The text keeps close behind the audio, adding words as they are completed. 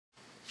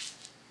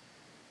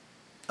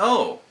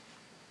Oh,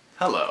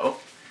 hello.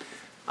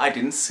 I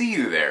didn't see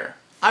you there.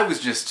 I was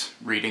just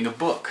reading a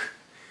book.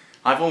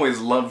 I've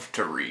always loved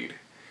to read.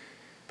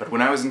 But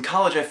when I was in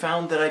college I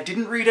found that I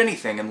didn't read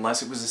anything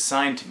unless it was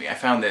assigned to me. I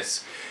found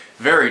this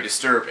very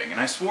disturbing, and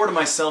I swore to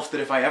myself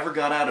that if I ever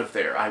got out of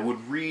there, I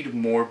would read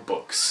more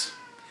books.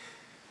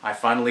 I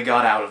finally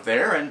got out of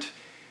there, and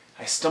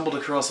I stumbled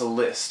across a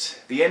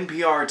list. The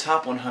NPR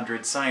Top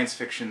 100 Science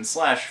Fiction /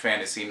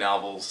 Fantasy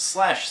Novels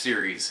 /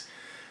 Series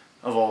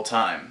of all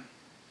time.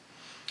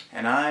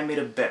 And I made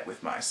a bet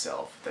with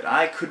myself that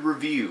I could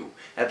review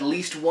at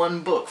least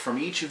one book from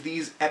each of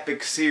these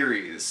epic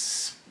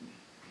series,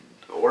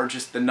 or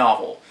just the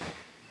novel,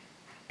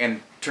 and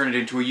turn it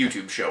into a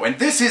YouTube show. And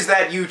this is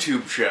that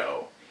YouTube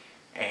show!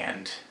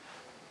 And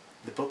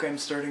the book I'm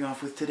starting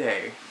off with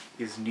today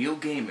is Neil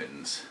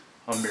Gaiman's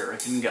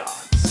American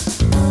Gods.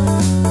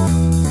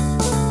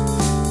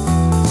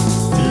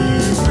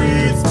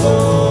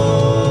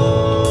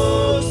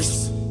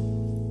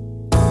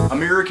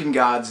 American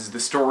Gods is the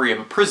story of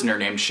a prisoner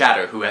named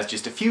Shadow who has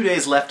just a few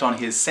days left on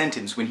his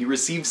sentence when he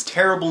receives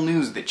terrible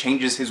news that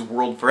changes his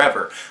world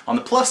forever. On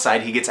the plus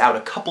side, he gets out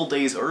a couple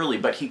days early,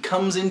 but he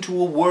comes into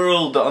a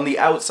world on the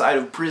outside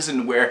of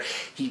prison where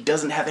he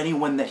doesn't have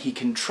anyone that he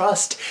can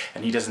trust,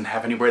 and he doesn't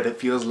have anywhere that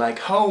feels like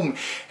home.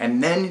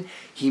 And then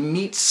he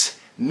meets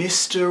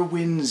Mr.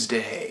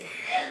 Wednesday,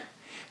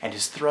 and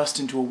is thrust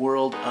into a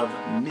world of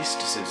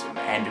mysticism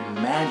and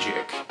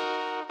magic.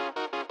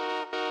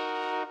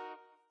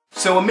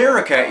 So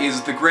America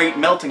is the great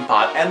melting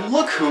pot, and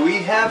look who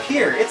we have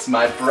here! It's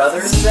my brother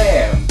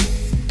Sam!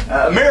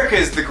 America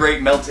is the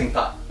great melting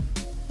pot.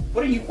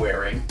 What are you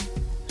wearing?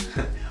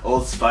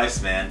 Old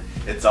Spice, man.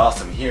 It's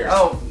awesome. Here.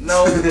 Oh,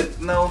 no,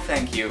 no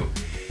thank you.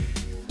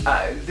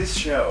 This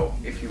show,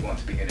 if you want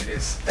to be in it,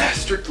 is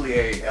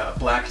strictly a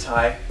black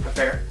tie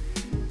affair.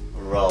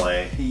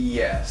 Really?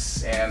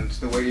 Yes, and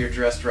the way you're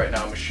dressed right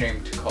now, I'm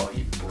ashamed to call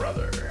you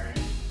brother.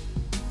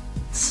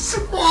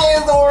 Why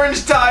is the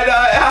orange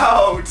tie-dye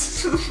out?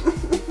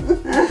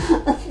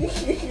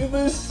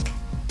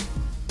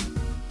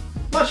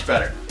 Much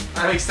better.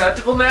 I'm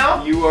acceptable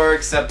now? You are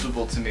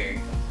acceptable to me.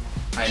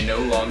 I no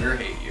longer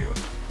hate you.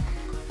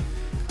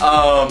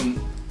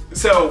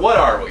 So what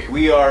are we?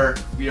 We are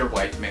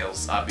white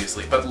males,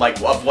 obviously, but like,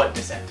 of what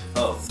descent?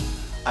 Oh,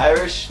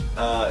 Irish,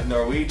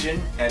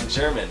 Norwegian, and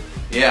German.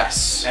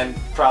 Yes. And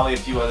probably a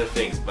few other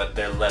things, but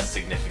they're less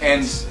significant.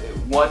 And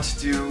what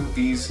do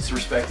these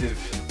respective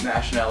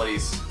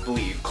nationalities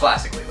believe,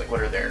 classically? Like,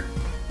 what are their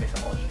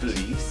mythologies?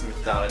 Beliefs,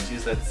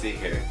 mythologies, let's see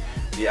here.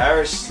 The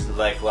Irish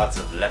like lots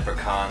of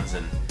leprechauns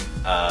and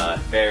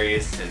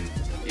fairies and...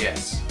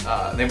 Yes.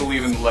 They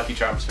believe in the Lucky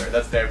Charms fairy.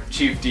 That's their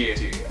chief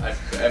deity,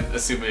 I'm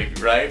assuming,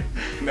 right?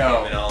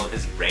 No. And all of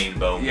his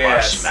rainbow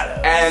yes.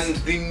 marshmallows. And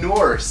the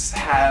Norse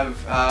have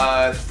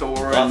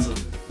Thor lots and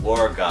of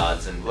war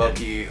gods and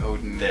Loki,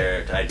 Odin.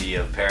 Their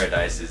idea of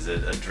paradise is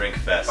a drink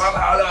fest.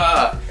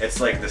 Valhalla! It's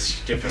like the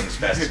Skippings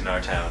fest in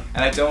our town.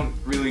 And I don't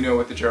really know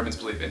what the Germans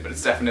believe in, but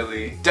it's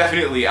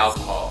definitely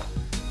alcohol.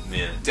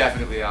 Yeah.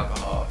 Definitely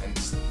alcohol, and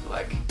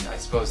like I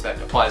suppose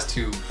that applies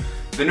to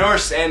the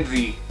Norse and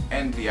the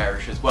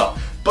Irish as well.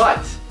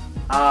 But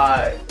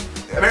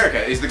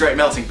America is the great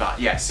melting pot,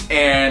 yes,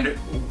 and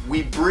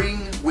we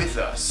bring with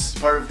us,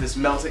 part of this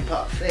melting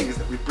pot thing is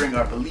that we bring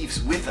our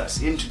beliefs with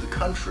us into the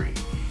country,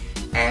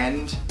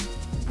 and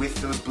with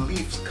those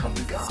beliefs come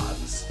the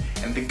gods,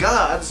 and the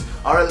gods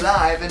are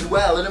alive and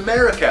well in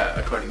America,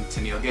 according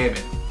to Neil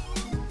Gaiman.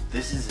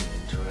 This is an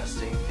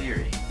interesting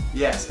theory.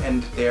 Yes,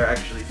 and they are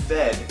actually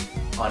fed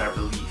on our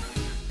belief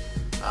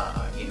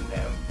in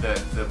them.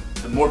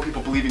 The more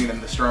people believing in them,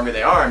 the stronger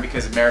they are, and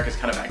because America's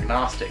kind of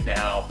agnostic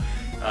now,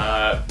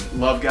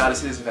 love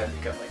goddesses have had to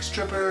become like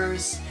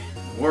strippers,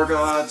 war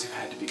gods have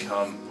had to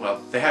become,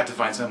 well, they have to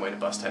find some way to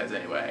bust heads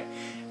anyway,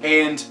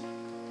 and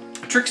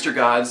trickster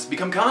gods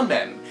become con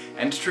men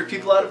and to trick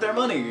people out of their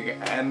money,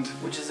 and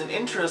which is an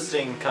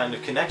interesting kind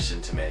of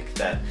connection to make,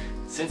 that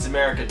since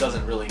America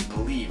doesn't really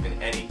believe in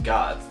any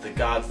gods, the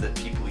gods that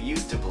people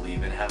used to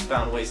believe in have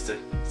found ways to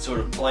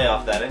sort of play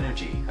off that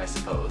energy, I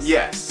suppose.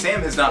 Yes,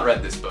 Sam has not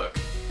read this book.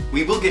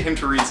 We will get him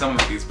to read some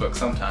of these books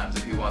sometimes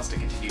if he wants to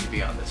continue to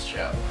be on this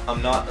show.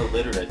 I'm not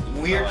illiterate.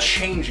 We're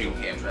changing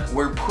him.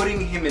 We're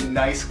putting him in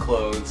nice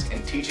clothes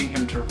and teaching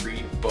him to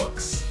read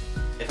books.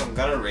 If I'm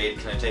gonna read,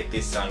 can I take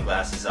these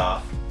sunglasses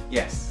off?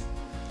 Yes.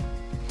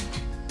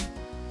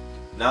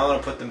 Now I'm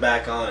gonna put them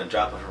back on and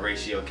drop a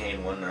Horatio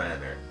Caine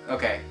one-liner.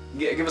 Okay,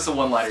 give us a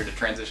one-liner to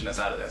transition us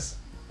out of this.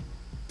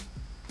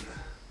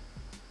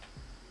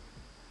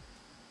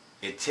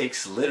 It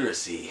takes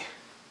literacy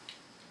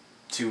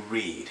to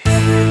read.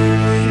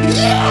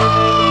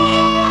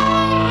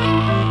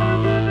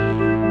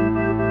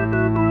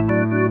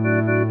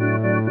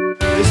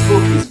 This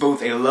book is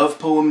both a love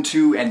poem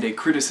to and a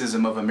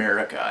criticism of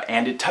America,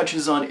 and it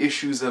touches on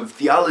issues of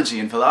theology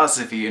and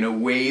philosophy in a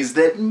ways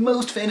that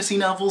most fantasy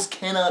novels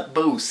cannot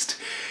boast.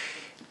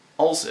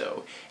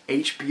 Also,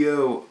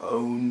 HBO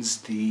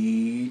owns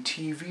the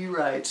TV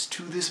rights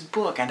to this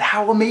book, and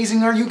how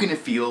amazing are you gonna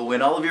feel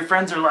when all of your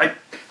friends are like,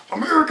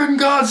 American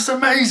Gods is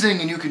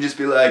amazing, and you can just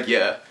be like,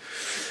 yeah,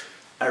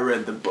 I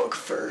read the book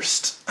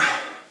first.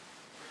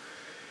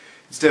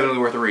 It's definitely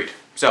worth a read.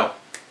 So,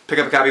 pick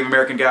up a copy of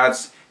American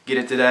Gods, get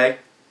it today.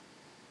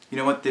 You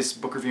know what, this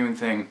book reviewing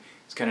thing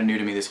is kind of new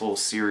to me, this whole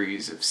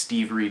series of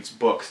Steve reads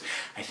books.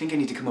 I think I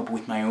need to come up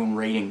with my own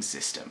rating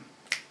system.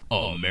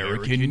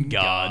 American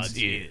Gods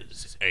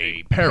is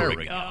a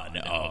paragon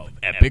of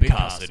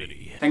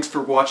epicosity. Thanks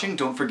for watching.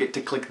 Don't forget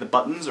to click the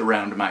buttons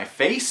around my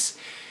face.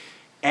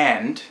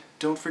 And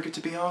don't forget to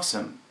be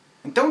awesome.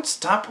 And don't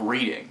stop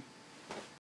reading.